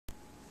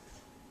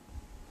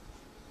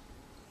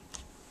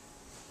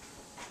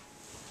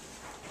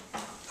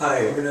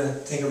Alright, we're going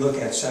to take a look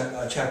at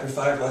Chapter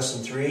 5,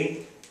 Lesson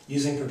 3,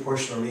 using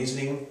proportional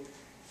reasoning.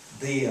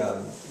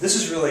 This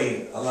is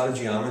really a lot of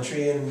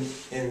geometry in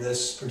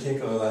this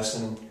particular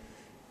lesson,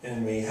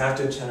 and we have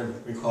to kind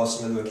of recall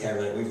some of the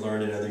vocabulary that we've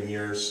learned in other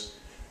years.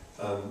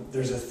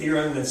 There's a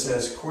theorem that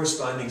says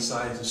corresponding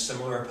sides of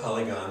similar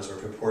polygons are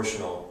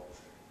proportional.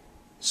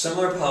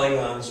 Similar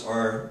polygons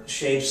are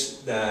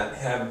shapes that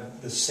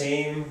have the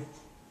same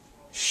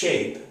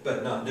shape,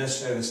 but not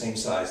necessarily the same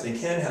size. They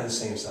can have the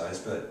same size,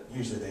 but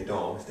usually they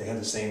don't. If they have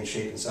the same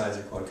shape and size,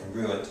 they're called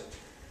congruent.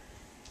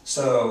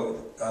 So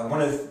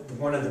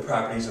one of the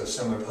properties of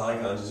similar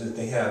polygons is that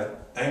they have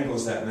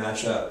angles that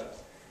match up,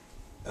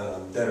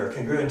 that are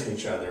congruent to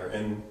each other.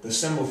 And the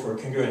symbol for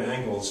congruent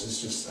angles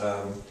is just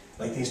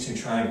like these two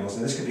triangles.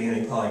 And this could be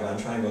any polygon.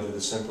 Triangles are the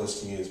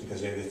simplest to use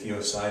because they have the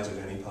fewest sides of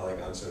any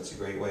polygon, so it's a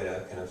great way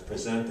to kind of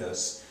present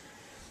this.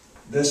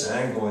 This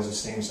angle is the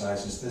same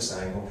size as this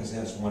angle because it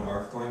has one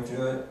arc going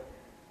through it.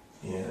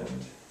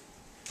 And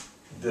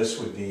this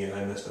would be,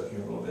 I messed up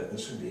here a little bit,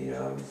 this would be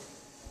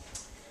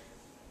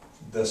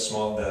this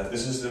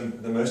is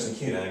the most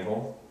acute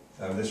angle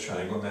of this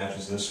triangle. It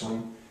matches this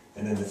one.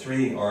 And then the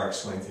three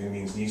arcs going through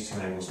means these two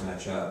angles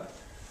match up.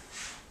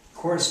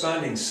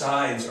 Corresponding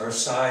sides are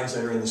sides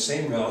that are in the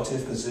same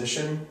relative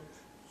position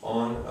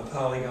on a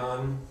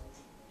polygon.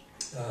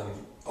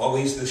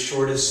 Always the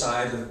shortest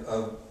side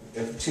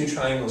if two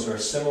triangles are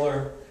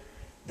similar,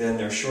 then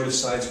their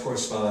shortest sides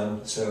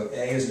correspond. So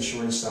A is the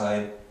shortest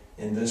side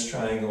in this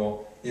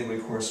triangle, it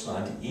would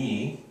correspond to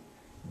E.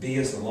 B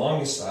is the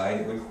longest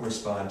side, it would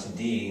correspond to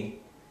D.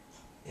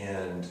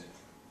 And,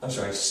 I'm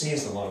sorry, C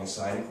is the longest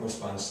side, it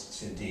corresponds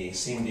to D.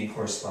 C and D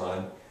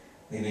correspond,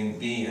 leaving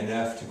B and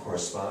F to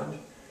correspond.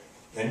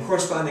 And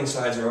corresponding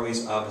sides are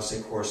always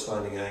opposite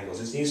corresponding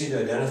angles. It's easy to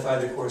identify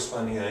the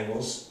corresponding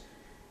angles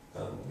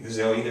because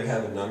they'll either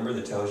have a number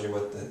that tells you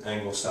what the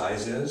angle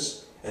size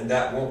is, and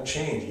that won't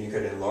change. You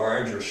could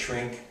enlarge or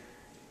shrink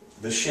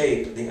the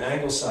shape. The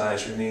angle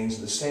size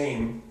remains the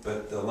same,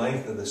 but the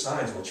length of the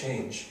sides will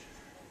change.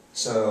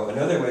 So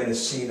another way to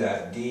see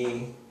that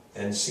D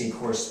and C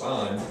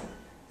correspond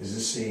is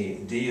to see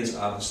D is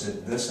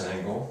opposite this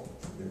angle,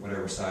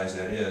 whatever size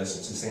that is.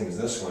 It's the same as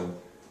this one.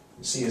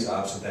 C is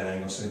opposite that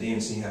angle, so D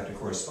and C have to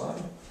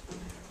correspond.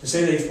 To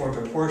say they form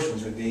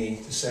proportions would be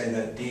to say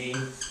that D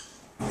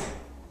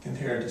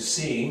compared to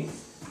C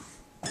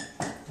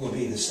will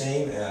be the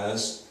same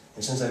as,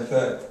 and since I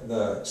put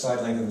the side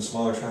length of the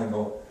smaller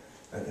triangle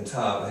at the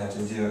top, I have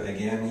to do it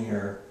again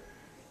here.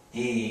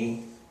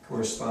 E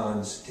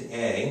corresponds to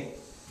A,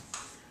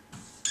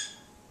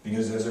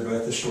 because those are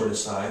both the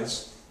shortest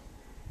sides.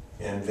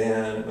 And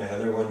then my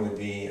other one would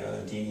be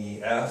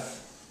DEF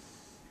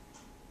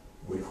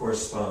would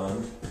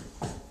correspond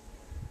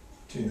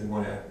to the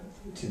one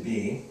to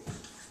B,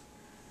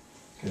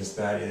 because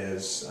that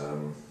is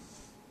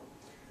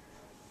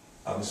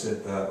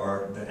opposite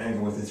the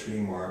angle with the three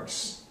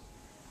marks,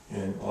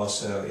 and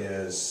also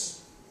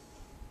is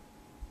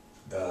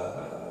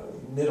the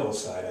middle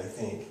side, I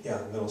think. Yeah,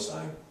 the middle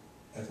side,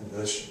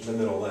 the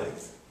middle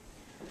length.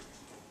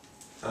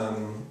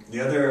 I'm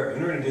going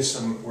to do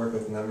some work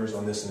with numbers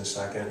on this in a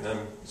second, and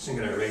I'm soon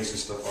going to erase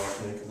this stuff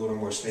off and make a little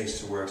more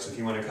space to work. So if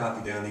you want to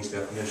copy down these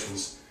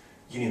definitions,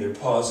 you can either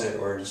pause it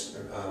or just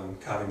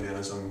copy them down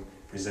as I'm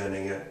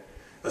presenting it.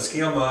 A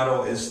scale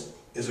model is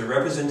a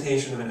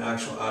representation of an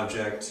actual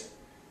object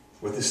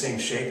with the same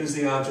shape as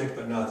the object,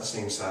 but not the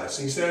same size.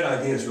 So you see that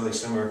idea is really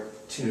similar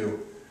to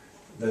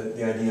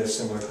the idea of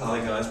similar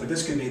polygons, but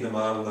this could be the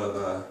model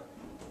of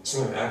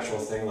some actual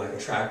thing like a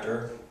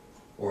tractor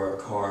or a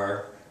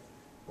car,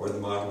 or the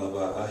model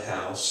of a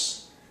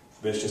house,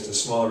 but it's just a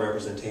smaller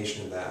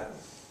representation of that.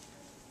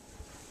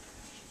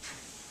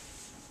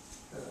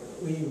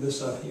 Leave this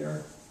up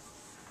here.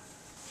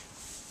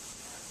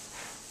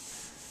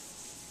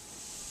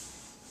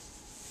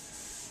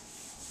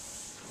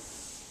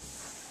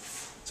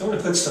 So I'm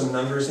going to put some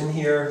numbers in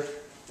here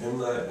and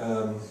let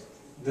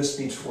this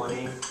be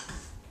 20. Let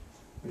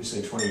me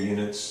say 20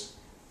 units.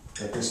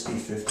 Let this be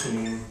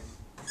 15.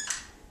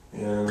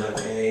 And let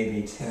A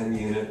be 10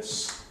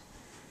 units.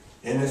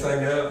 And if I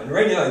know, and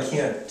right now I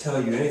can't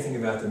tell you anything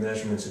about the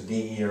measurements of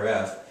D, E, or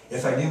F.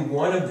 If I knew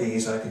one of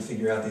these, I could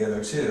figure out the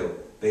other two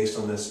based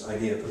on this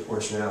idea of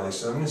proportionality.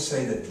 So I'm going to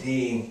say that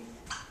D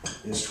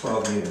is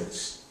 12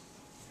 units.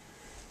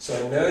 So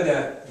I know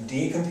that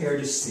D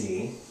compared to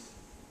C,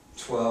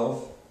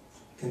 12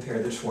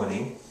 compared to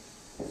 20,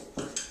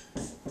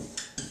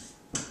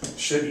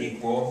 should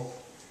equal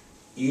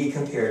E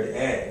compared to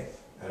A.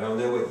 I don't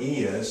know what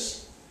E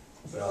is,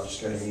 but I'll just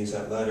go ahead and use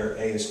that letter.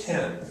 A is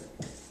 10.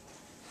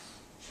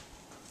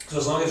 So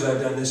as long as I've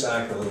done this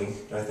accurately,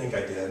 I think I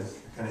did.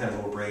 I kind of had a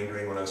little brain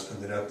drain when I was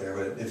putting it up there,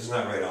 but if it's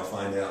not right, I'll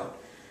find out.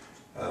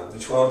 The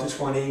 12 to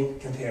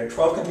 20,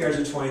 12 compares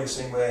to 20 the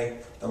same way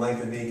the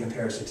length of B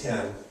compares to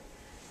 10.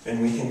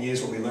 And we can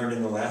use what we learned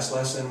in the last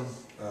lesson.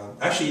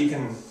 Actually,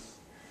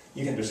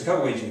 there's a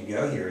couple ways you can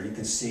go here. You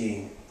could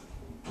see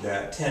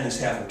that 10 is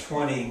half of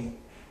 20,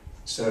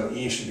 so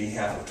E should be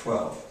half of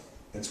 12.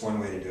 That's one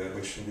way to do it,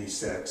 which should be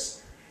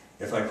 6.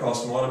 if I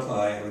cross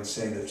multiply, I would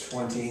say that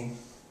 20e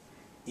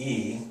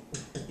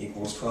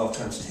equals 12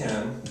 times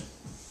 10,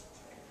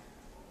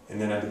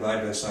 and then I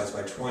divide both sides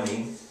by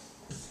 20,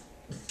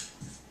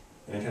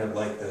 and I kind of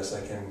like this.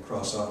 I can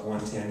cross off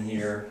 1 10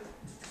 here,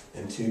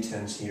 and 2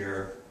 10s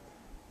here,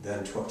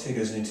 then 2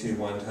 goes into 2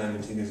 1 time,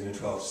 and 2 goes into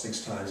 12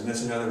 6 times, and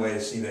that's another way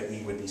to see that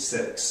e would be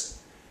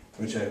 6,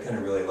 which I kind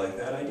of really like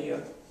that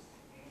idea.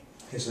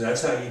 Okay, so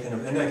that's how you can,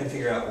 and I can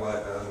figure out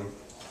what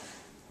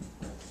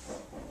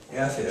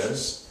f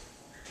is.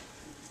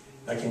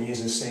 I can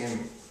use the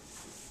same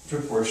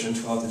proportion,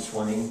 12 to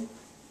 20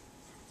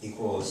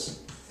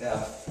 equals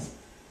f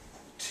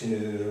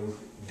to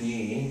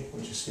b,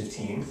 which is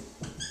 15.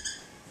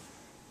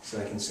 So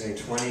I can say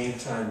 20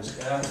 times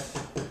f.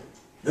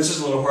 This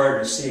is a little harder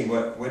to see.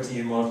 What do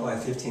you multiply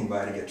 15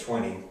 by to get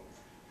 20?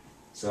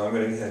 So I'm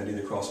going to go ahead and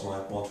do the cross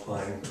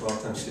multiplying.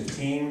 12 times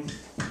 15,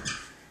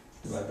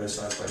 divide both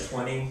sides by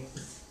 20.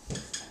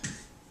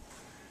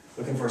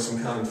 Looking for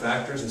some common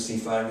factors. I see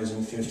 5 goes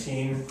into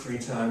 15, 3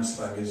 times,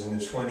 5 goes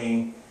into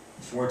 20,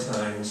 4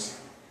 times,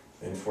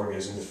 and 4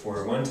 goes into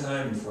 4 1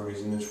 time, and 4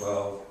 goes into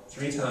 12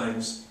 3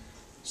 times.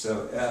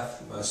 So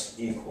f must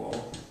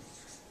equal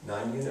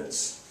 9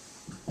 units.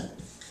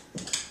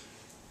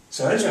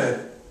 So I'm just going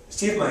to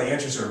see if my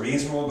answers are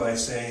reasonable by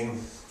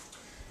saying,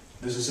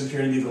 does this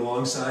appear to be the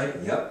long side?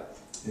 Yep.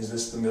 Is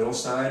this the middle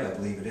side? I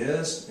believe it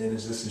is. And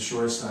is this the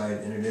short side?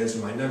 And it is.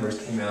 And my numbers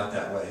came out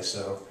that way,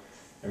 so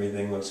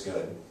everything looks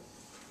good.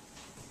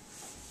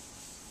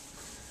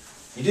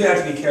 You do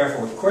have to be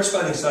careful.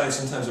 Corresponding sides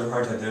sometimes are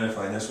hard to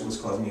identify, and that's what was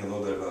causing me a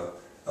little bit of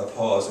a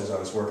pause as I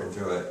was working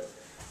through it.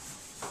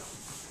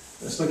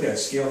 Let's look at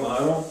scale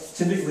model.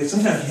 Typically,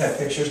 sometimes you have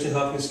pictures to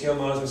help with scale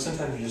models, but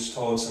sometimes you're just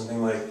told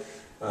something like,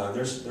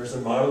 there's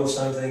a model of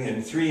something,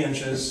 and 3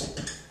 inches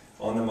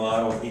on the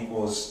model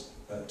equals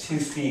 2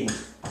 feet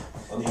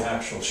on the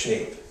actual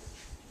shape.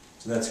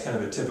 So that's kind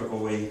of a typical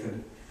way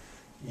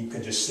you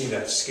could just see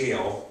that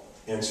scale.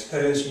 And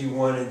suppose you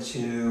wanted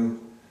to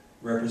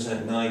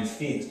represent 9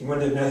 feet. You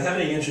wanted to know how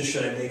many inches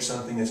should I make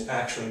something that's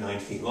actually 9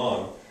 feet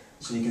long.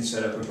 So you can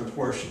set up a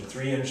proportion.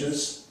 3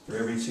 inches for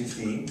every 2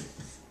 feet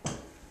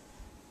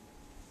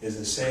is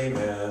the same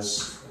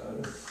as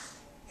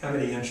how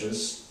many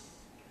inches,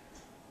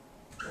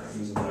 I'm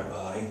using my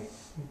eye,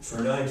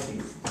 for 9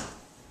 feet.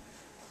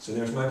 So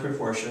there's my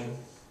proportion.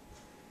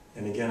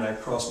 And again, I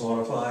cross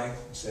multiply,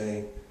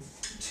 say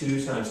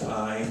 2 times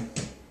I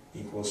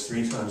equals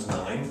 3 times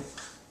 9,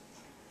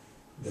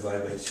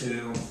 divided by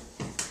 2.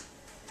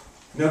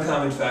 No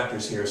common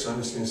factors here, so I'm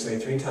just going to say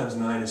 3 times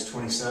 9 is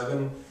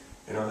 27,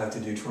 and I'll have to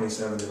do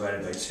 27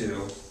 divided by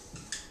 2,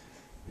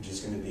 which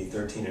is going to be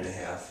 13 and a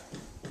half.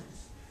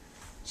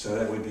 So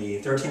that would be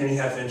 13 and a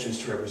half inches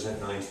to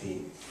represent 9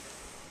 feet.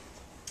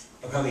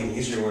 Probably an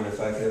easier one if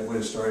I would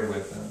have started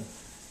with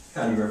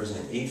how do you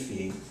represent 8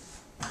 feet.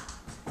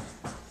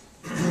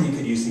 You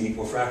could use the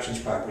equal fractions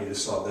property to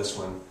solve this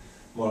one.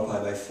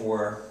 Multiply by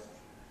 4,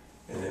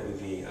 and it would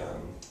be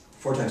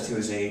 4 times 2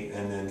 is 8,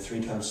 and then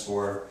 3 times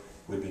 4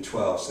 would be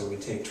 12. So we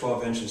take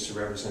 12 inches to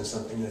represent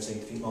something that's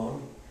 8 feet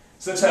long.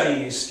 So that's how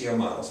you use scale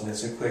models, and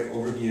it's a quick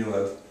overview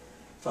of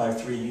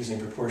 5-3 using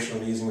proportional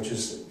reasoning, which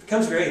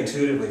becomes very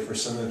intuitively for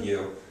some of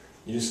you.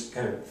 You just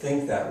kind of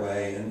think that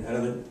way, and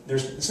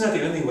it's not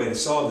the only way to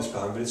solve this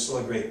problem, but it's still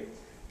a great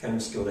kind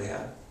of skill to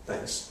have.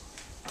 Thanks.